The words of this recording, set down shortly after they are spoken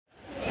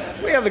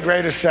We have the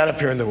greatest setup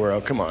here in the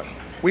world, come on.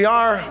 We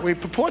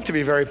purport to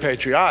be very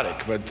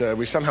patriotic, but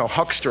we somehow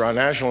huckster our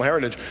national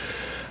heritage.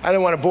 I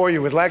don't want to bore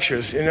you with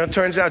lectures. You know, it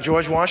turns out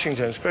George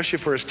Washington, especially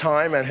for his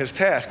time and his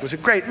task, was a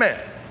great man.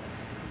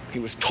 He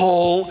was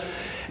tall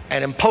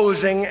and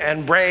imposing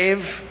and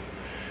brave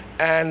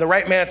and the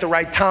right man at the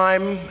right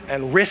time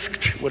and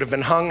risked, would have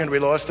been hung had we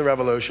lost the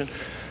revolution.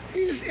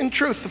 He's, in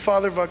truth, the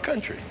father of our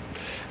country.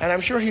 And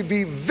I'm sure he'd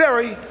be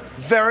very,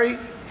 very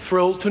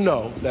thrilled to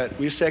know that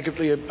we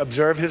sacredly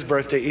observe his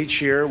birthday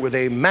each year with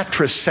a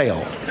mattress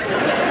sale.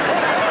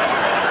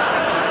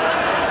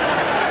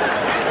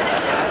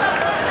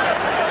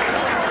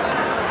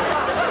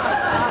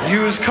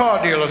 Used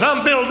car dealers.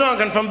 I'm Bill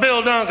Duncan from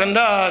Bill Duncan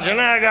Dodge,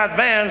 and I got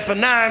vans for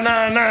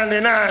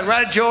 $99.99.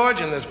 Right, George?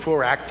 And this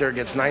poor actor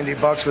gets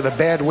 $90 with a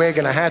bad wig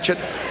and a hatchet.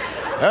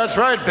 That's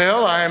right,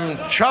 Bill. I'm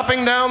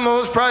chopping down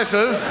those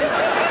prices.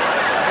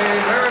 A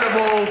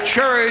veritable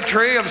cherry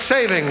tree of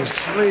savings.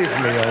 Leave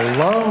me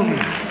alone.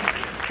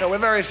 No, we're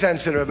very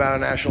sensitive about our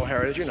national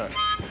heritage, you know.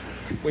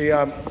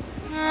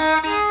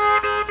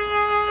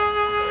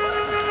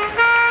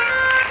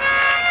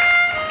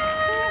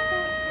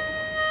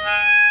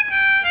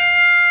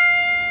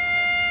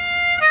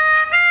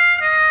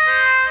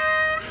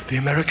 The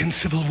American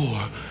Civil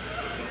War,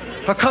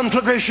 a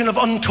conflagration of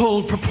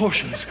untold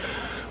proportions.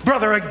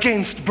 Brother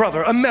against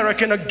brother,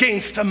 American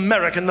against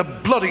American, the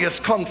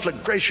bloodiest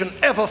conflagration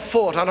ever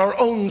fought on our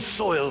own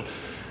soil.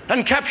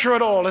 And capture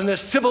it all in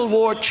this Civil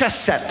War chess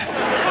set.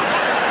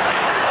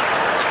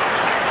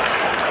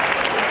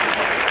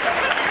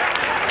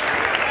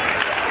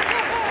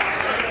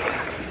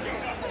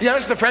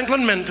 Yes, the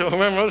Franklin Mint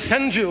will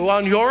send you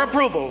on your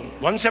approval.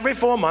 Once every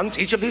 4 months,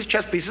 each of these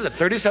chess pieces at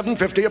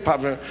 $37.50 a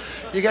pop.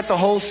 You get the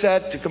whole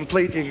set to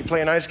complete. You can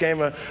play a nice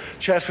game of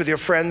chess with your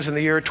friends in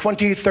the year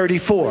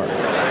 2034.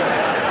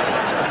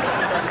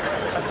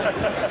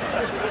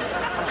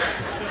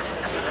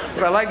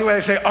 But I like the way they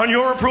say, on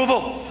your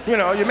approval. You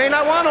know, you may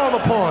not want all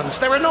the pawns.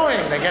 They're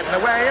annoying. They get in the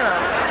way, you know.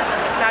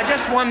 Now,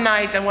 just one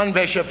knight and one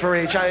bishop for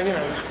each, on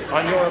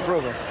your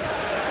approval.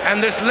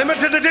 And this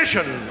limited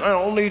edition,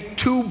 only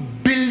 2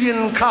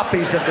 billion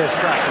copies of this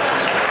crap.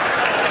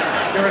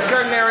 There are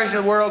certain areas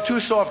of the world too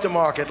soft to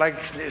market, like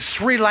the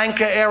Sri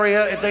Lanka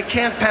area. They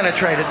can't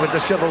penetrate it with the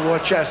Civil War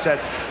chess set.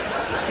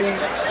 The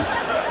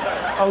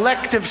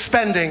elective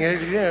spending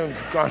is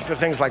gone for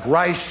things like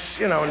rice,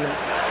 but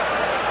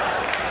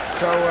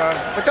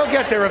they'll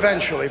get there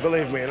eventually,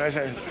 believe me. And I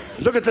say,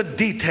 look at the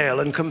detail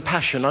and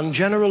compassion on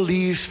General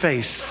Lee's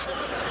face.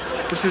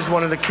 This is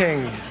one of the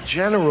kings.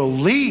 General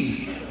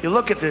Lee. You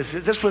look at this.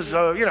 This was,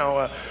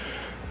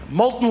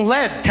 molten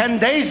lead 10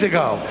 days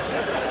ago.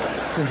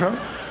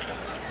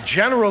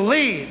 General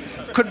Lee.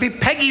 Could be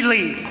Peggy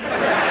Lee.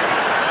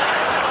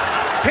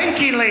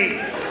 Pinky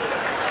Lee.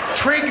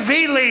 Trig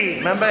V. Lee.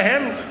 Remember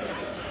him?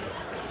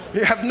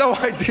 You have no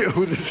idea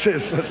who this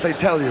is unless they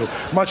tell you.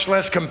 Much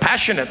less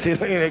compassionate.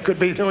 It could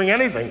be doing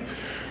anything.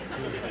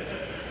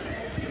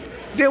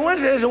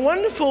 There's a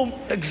wonderful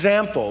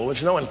example,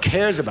 which no one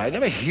cares about.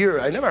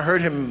 I never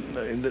heard him,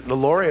 the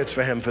laureates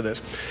for him for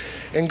this.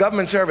 In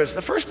government service,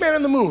 the first man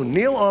on the moon,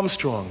 Neil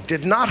Armstrong,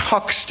 did not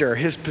huckster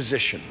his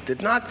position,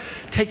 did not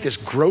take this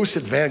gross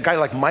advantage. A guy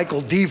like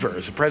Michael Deaver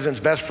is the president's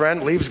best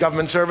friend, leaves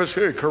government service.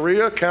 Hey,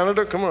 Korea,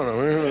 Canada, come on.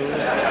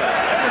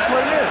 That's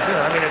what it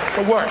is. It's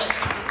the worst.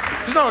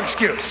 There's no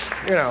excuse,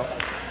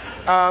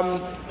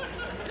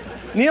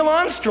 Neil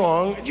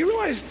Armstrong, do you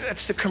realize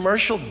that's the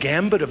commercial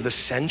gambit of the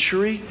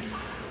century?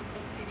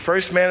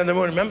 First man on the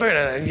moon, remember?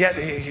 And yet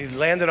he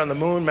landed on the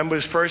moon. Remember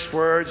his first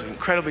words?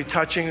 Incredibly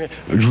touching.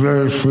 I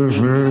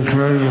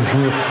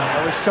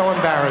was so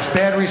embarrassed.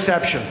 Bad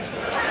reception.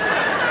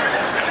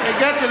 They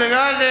get to the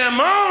goddamn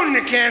moon,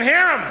 you can't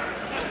hear him.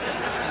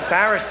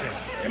 Embarrassing.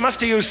 They must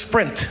have used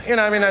Sprint.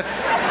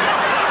 That's...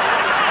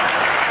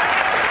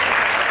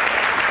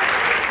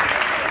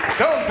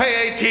 Don't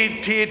pay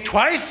AT&T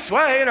twice.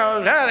 Why,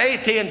 that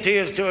AT&T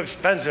is too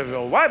expensive.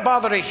 Why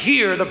bother to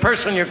hear the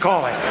person you're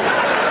calling?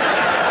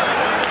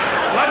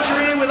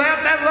 Luxury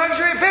without that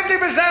luxury,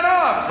 50%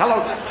 off. Hello.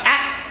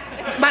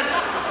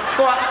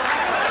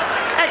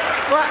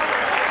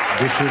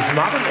 This is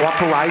not an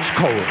authorized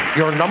code.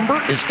 Your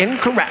number is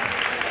incorrect.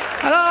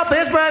 Hello,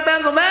 Pittsburgh,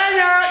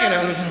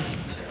 Pennsylvania.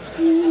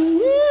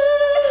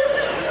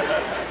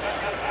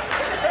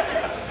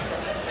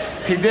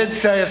 He did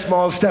say a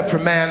small step for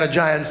man, a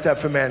giant step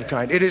for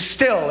mankind. It is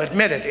still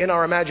admitted in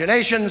our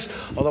imaginations,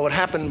 although it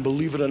happened,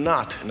 believe it or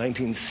not, in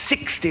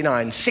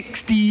 1969,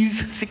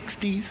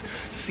 60s,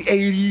 the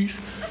 80s.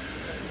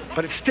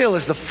 But it still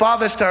is the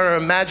farthest our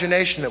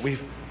imagination that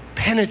we've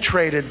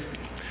penetrated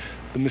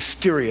the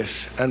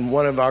mysterious and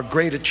one of our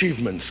great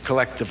achievements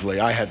collectively.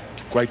 I had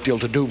a great deal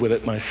to do with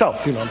it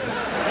myself, But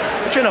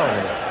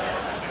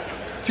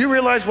do you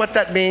realize what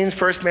that means,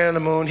 first man on the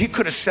moon? He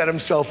could have set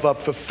himself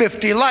up for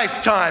 50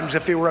 lifetimes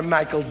if he were a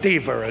Michael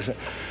Deaver.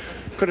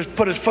 Could have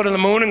put his foot on the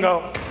moon and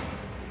go,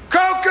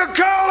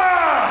 Coca-Cola!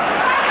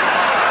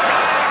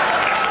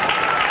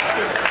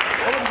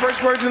 What were the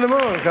first words on the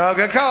moon?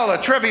 Coca-Cola.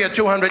 Trivia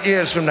 200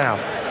 years from now.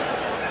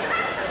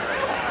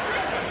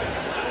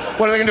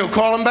 What are they going to do,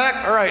 call him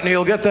back? All right,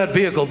 Neil, get that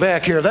vehicle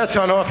back here. That's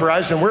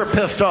unauthorized, and we're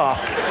pissed off.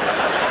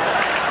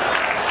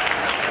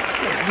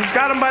 He's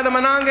got him by the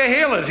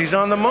Monongahela. He's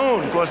on the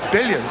moon. Costs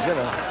billions, you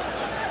know.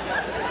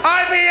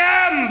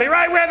 IBM, be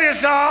right with you,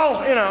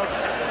 Saul, you know.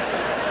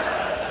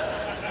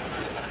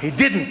 He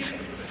didn't,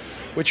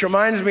 which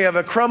reminds me of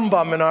a crumb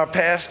bum in our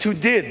past who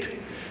did.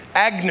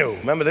 Agnew,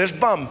 remember this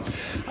bum?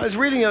 I was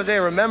reading the other day,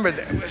 remembered,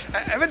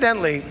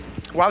 evidently,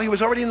 while he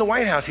was already in the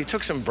White House, he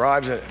took some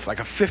bribes, like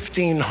a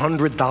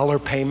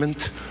 $1,500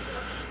 payment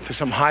for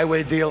some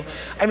highway deal.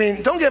 I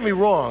mean, don't get me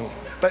wrong,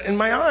 but in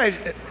my eyes,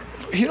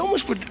 he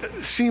almost would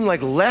seem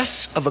like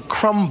less of a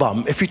crumb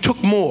bum if he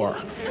took more.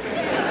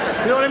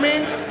 You know what I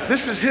mean?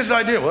 This is his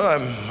idea. Well,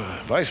 I'm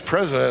vice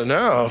president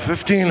now,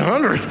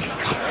 1,500.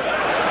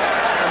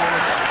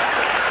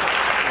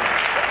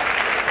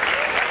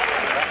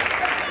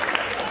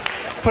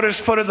 Put his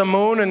foot in the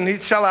moon and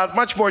he'd sell out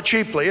much more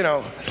cheaply, you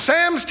know.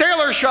 Sam's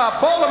Tailor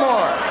Shop,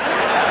 Baltimore.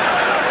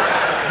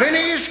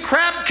 Vinny's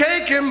Crab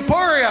Cake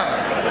Emporium.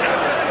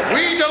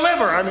 We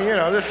deliver. I mean, you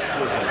know, this is...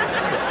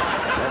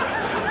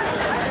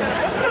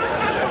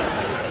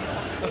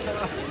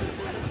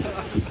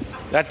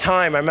 That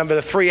time, I remember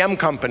the 3M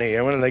company,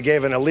 and when they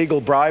gave an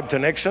illegal bribe to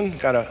Nixon,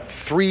 got a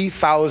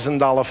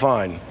 $3,000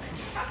 fine.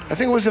 I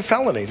think it was a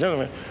felony,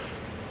 didn't it?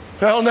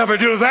 They'll never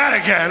do that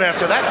again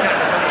after that kind of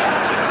thing.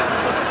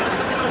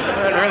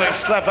 That really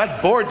slept.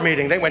 That board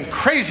meeting, they went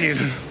crazy.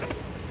 $3,000?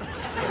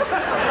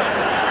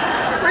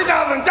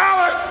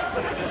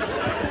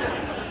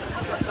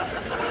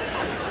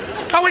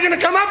 How are we going to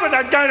come up with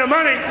that kind of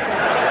money?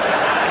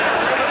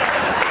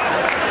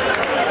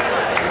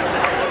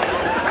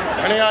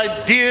 Any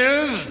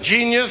ideas,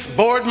 genius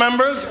board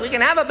members? We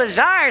can have a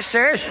bazaar,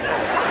 sir.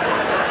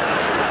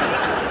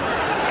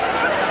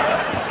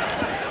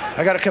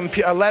 I got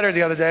a letter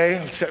the other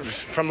day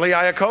from Lee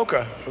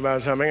Iacocca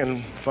about something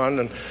and fun,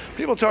 and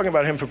people talking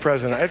about him for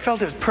president. I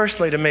felt it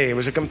personally to me. It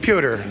was a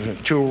computer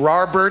to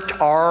Robert,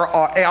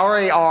 R-A-R-B-U-R-T,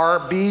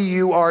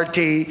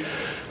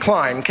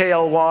 Klein,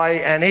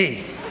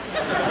 K-L-Y-N-E.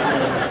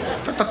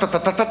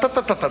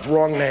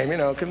 Wrong name, you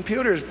know.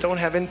 Computers don't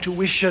have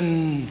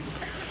intuition.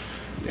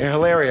 They're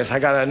hilarious. I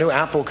got a new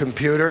Apple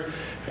computer,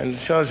 and it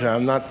shows you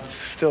I'm not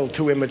still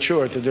too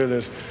immature to do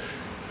this.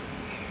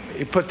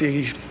 You put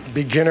the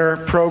beginner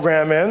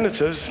program in, it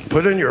says,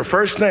 put in your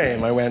first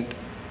name. I went,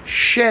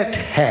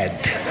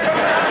 shithead.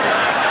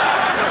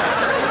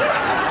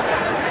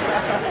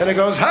 And it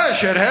goes, hi,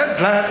 shithead,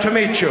 glad to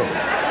meet you.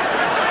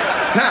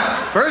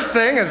 Now, first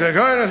thing is they're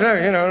going to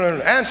say, you know,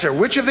 answer,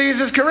 which of these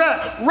is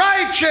correct?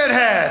 Right,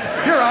 shithead!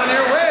 You're on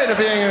your way to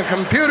being a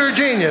computer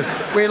genius.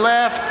 We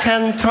laughed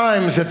 10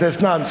 times at this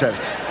nonsense.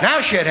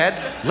 Now,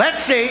 shithead,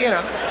 let's see, you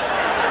know.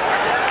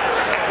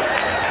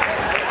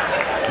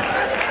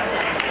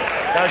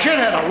 Now,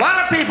 shithead, a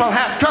lot of people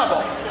have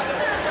trouble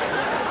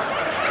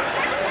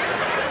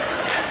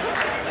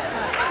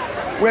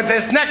with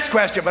this next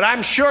question, but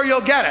I'm sure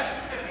you'll get it.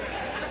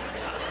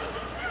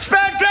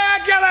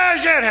 Spectacular,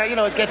 shithead! You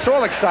know, it gets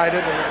all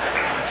excited,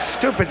 and this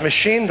stupid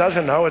machine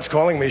doesn't know it's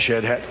calling me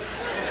shithead.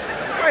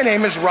 My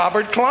name is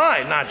Robert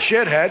Klein, not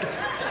shithead.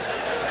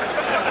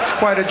 It's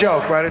quite a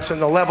joke, right? It's in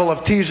the level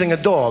of teasing a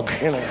dog,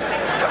 you know.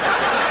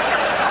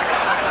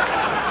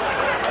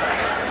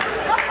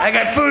 I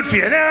got food for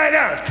you. No, I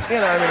don't. You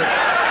know, I mean,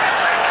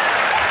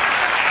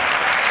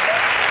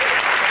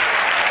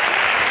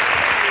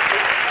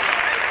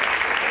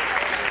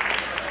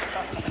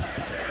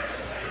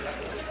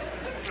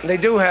 They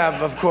do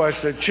have, of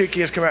course, the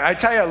cheekiest commercial. I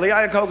tell you, Lee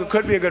Iacocca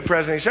could be a good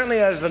president. He certainly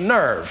has the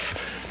nerve.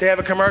 They have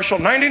a commercial.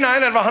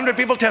 99 out of 100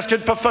 people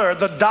tested prefer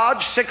the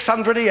Dodge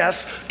 600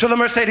 ES to the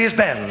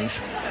Mercedes-Benz.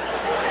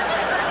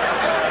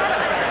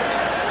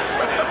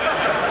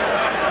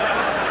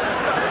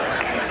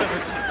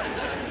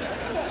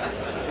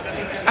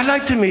 I'd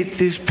like to meet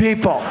these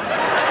people.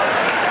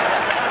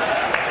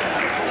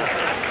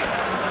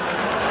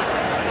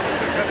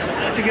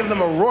 To give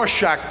them a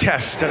Rorschach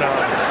test in a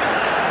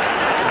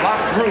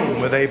locked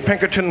room with a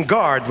Pinkerton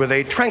guard with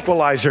a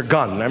tranquilizer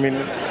gun. I mean,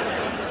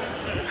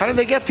 how do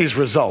they get these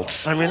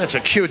results? I mean, it's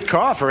a cute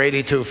car for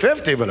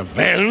 $8,250, but a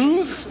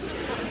Benz?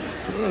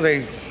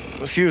 They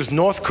use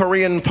North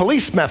Korean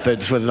police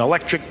methods with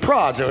electric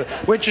prods.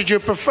 Which did you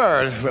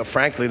prefer? Well,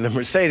 frankly, the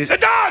Mercedes. A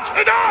Dodge!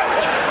 A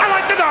Dodge! I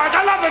like the Dodge.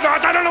 I love the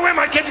Dodge. I don't know where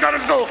my kids go to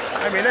school.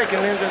 I mean, they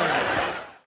can...